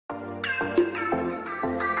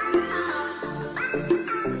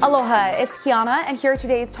Aloha, it's Kiana, and here are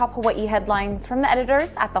today's top Hawaii headlines from the editors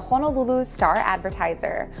at the Honolulu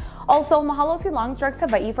Star-Advertiser. Also, mahalo to Longs Drugs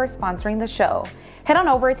Hawaii for sponsoring the show. Head on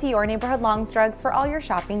over to your neighborhood Longs Drugs for all your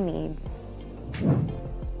shopping needs.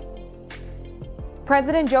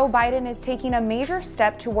 President Joe Biden is taking a major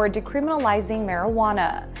step toward decriminalizing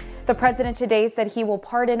marijuana. The president today said he will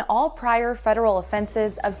pardon all prior federal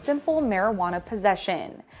offenses of simple marijuana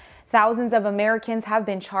possession. Thousands of Americans have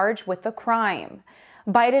been charged with the crime.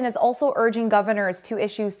 Biden is also urging governors to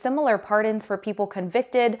issue similar pardons for people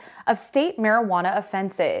convicted of state marijuana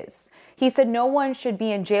offenses. He said no one should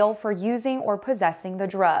be in jail for using or possessing the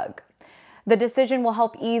drug. The decision will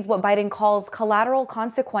help ease what Biden calls collateral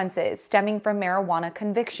consequences stemming from marijuana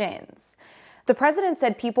convictions. The president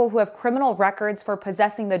said people who have criminal records for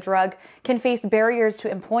possessing the drug can face barriers to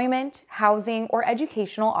employment, housing, or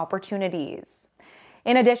educational opportunities.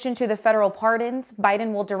 In addition to the federal pardons,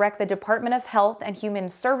 Biden will direct the Department of Health and Human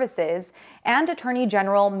Services and Attorney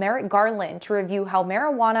General Merrick Garland to review how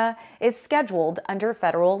marijuana is scheduled under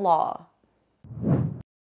federal law.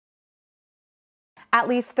 At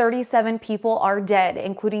least 37 people are dead,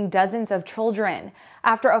 including dozens of children,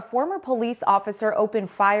 after a former police officer opened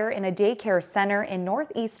fire in a daycare center in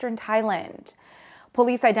northeastern Thailand.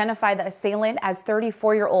 Police identified the assailant as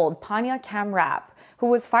 34-year-old Panya Kamrap, who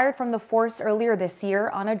was fired from the force earlier this year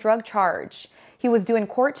on a drug charge. He was due in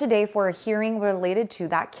court today for a hearing related to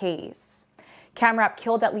that case. Kamrap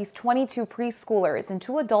killed at least 22 preschoolers and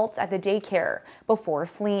 2 adults at the daycare before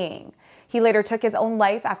fleeing. He later took his own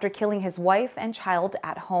life after killing his wife and child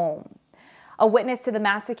at home. A witness to the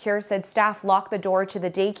massacre said staff locked the door to the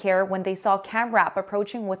daycare when they saw Kamrap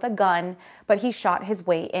approaching with a gun, but he shot his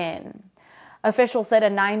way in. Officials said a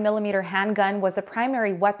 9mm handgun was the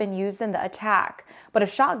primary weapon used in the attack, but a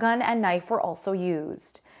shotgun and knife were also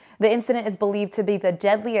used. The incident is believed to be the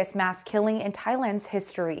deadliest mass killing in Thailand's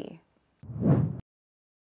history.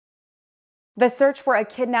 The search for a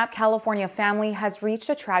kidnapped California family has reached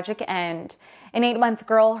a tragic end. An 8-month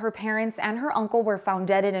girl, her parents, and her uncle were found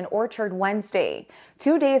dead in an orchard Wednesday,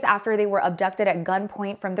 2 days after they were abducted at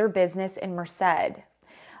gunpoint from their business in Merced.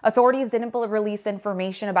 Authorities didn't release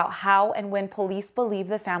information about how and when police believe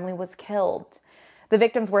the family was killed. The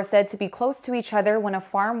victims were said to be close to each other when a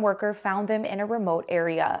farm worker found them in a remote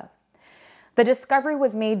area. The discovery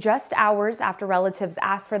was made just hours after relatives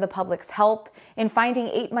asked for the public's help in finding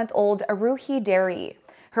 8-month-old Aruhi Derry,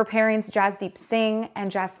 her parents Jasdeep Singh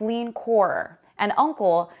and Jasleen Kaur, and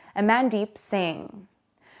uncle Amandeep Singh.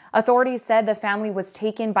 Authorities said the family was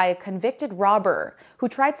taken by a convicted robber who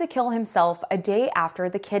tried to kill himself a day after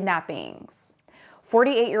the kidnappings.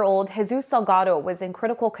 48-year-old Jesus Salgado was in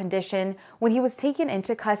critical condition when he was taken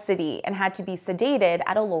into custody and had to be sedated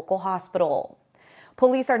at a local hospital.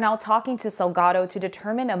 Police are now talking to Salgado to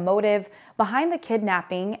determine a motive behind the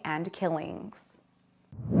kidnapping and killings.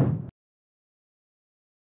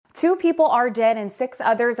 2 people are dead and 6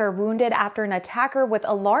 others are wounded after an attacker with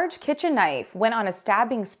a large kitchen knife went on a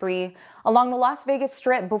stabbing spree along the Las Vegas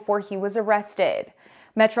Strip before he was arrested.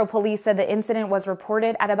 Metro Police said the incident was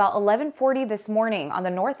reported at about 11:40 this morning on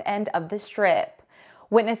the north end of the Strip.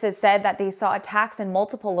 Witnesses said that they saw attacks in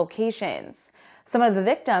multiple locations. Some of the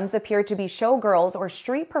victims appear to be showgirls or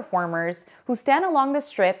street performers who stand along the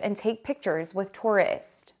Strip and take pictures with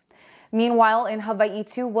tourists. Meanwhile, in Hawaii,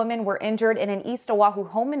 2 women were injured in an East Oahu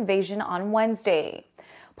home invasion on Wednesday.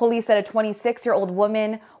 Police said a 26-year-old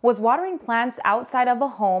woman was watering plants outside of a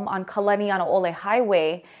home on Kalanianaole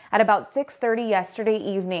Highway at about 6:30 yesterday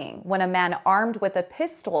evening when a man armed with a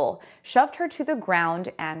pistol shoved her to the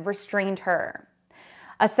ground and restrained her.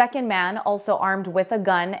 A second man, also armed with a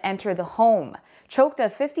gun, entered the home, choked a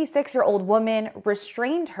 56-year-old woman,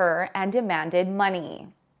 restrained her, and demanded money.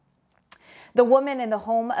 The woman in the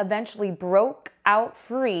home eventually broke out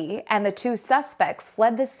free, and the 2 suspects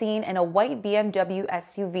fled the scene in a white BMW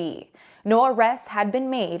SUV. No arrests had been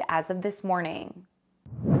made as of this morning.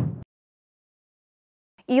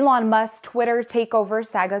 Elon Musk's Twitter takeover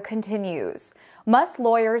saga continues. Musk's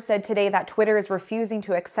lawyers said today that Twitter is refusing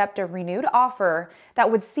to accept a renewed offer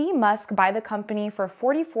that would see Musk buy the company for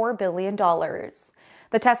 $44 billion.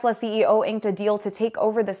 The Tesla CEO inked a deal to take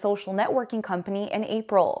over the social networking company in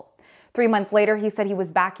April. 3 months later, he said he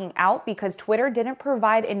was backing out because Twitter didn't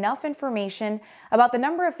provide enough information about the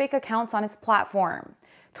number of fake accounts on its platform.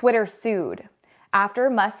 Twitter sued. After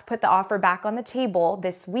Musk put the offer back on the table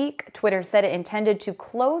this week, Twitter said it intended to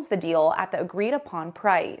close the deal at the agreed-upon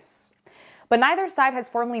price. But neither side has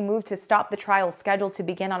formally moved to stop the trial scheduled to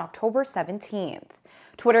begin on October 17th.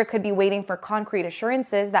 Twitter could be waiting for concrete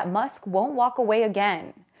assurances that Musk won't walk away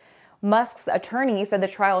again. Musk's attorney said the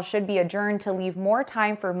trial should be adjourned to leave more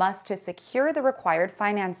time for Musk to secure the required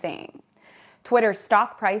financing. Twitter's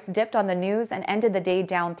stock price dipped on the news and ended the day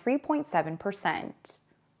down 3.7%.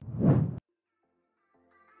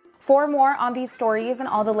 For more on these stories and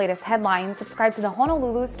all the latest headlines, subscribe to the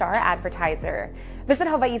Honolulu Star Advertiser. Visit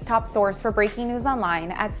Hawaii's top source for breaking news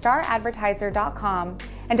online at staradvertiser.com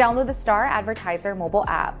and download the Star Advertiser mobile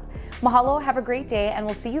app. Mahalo, have a great day, and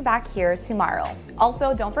we'll see you back here tomorrow.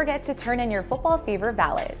 Also, don't forget to turn in your football fever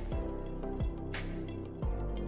ballots.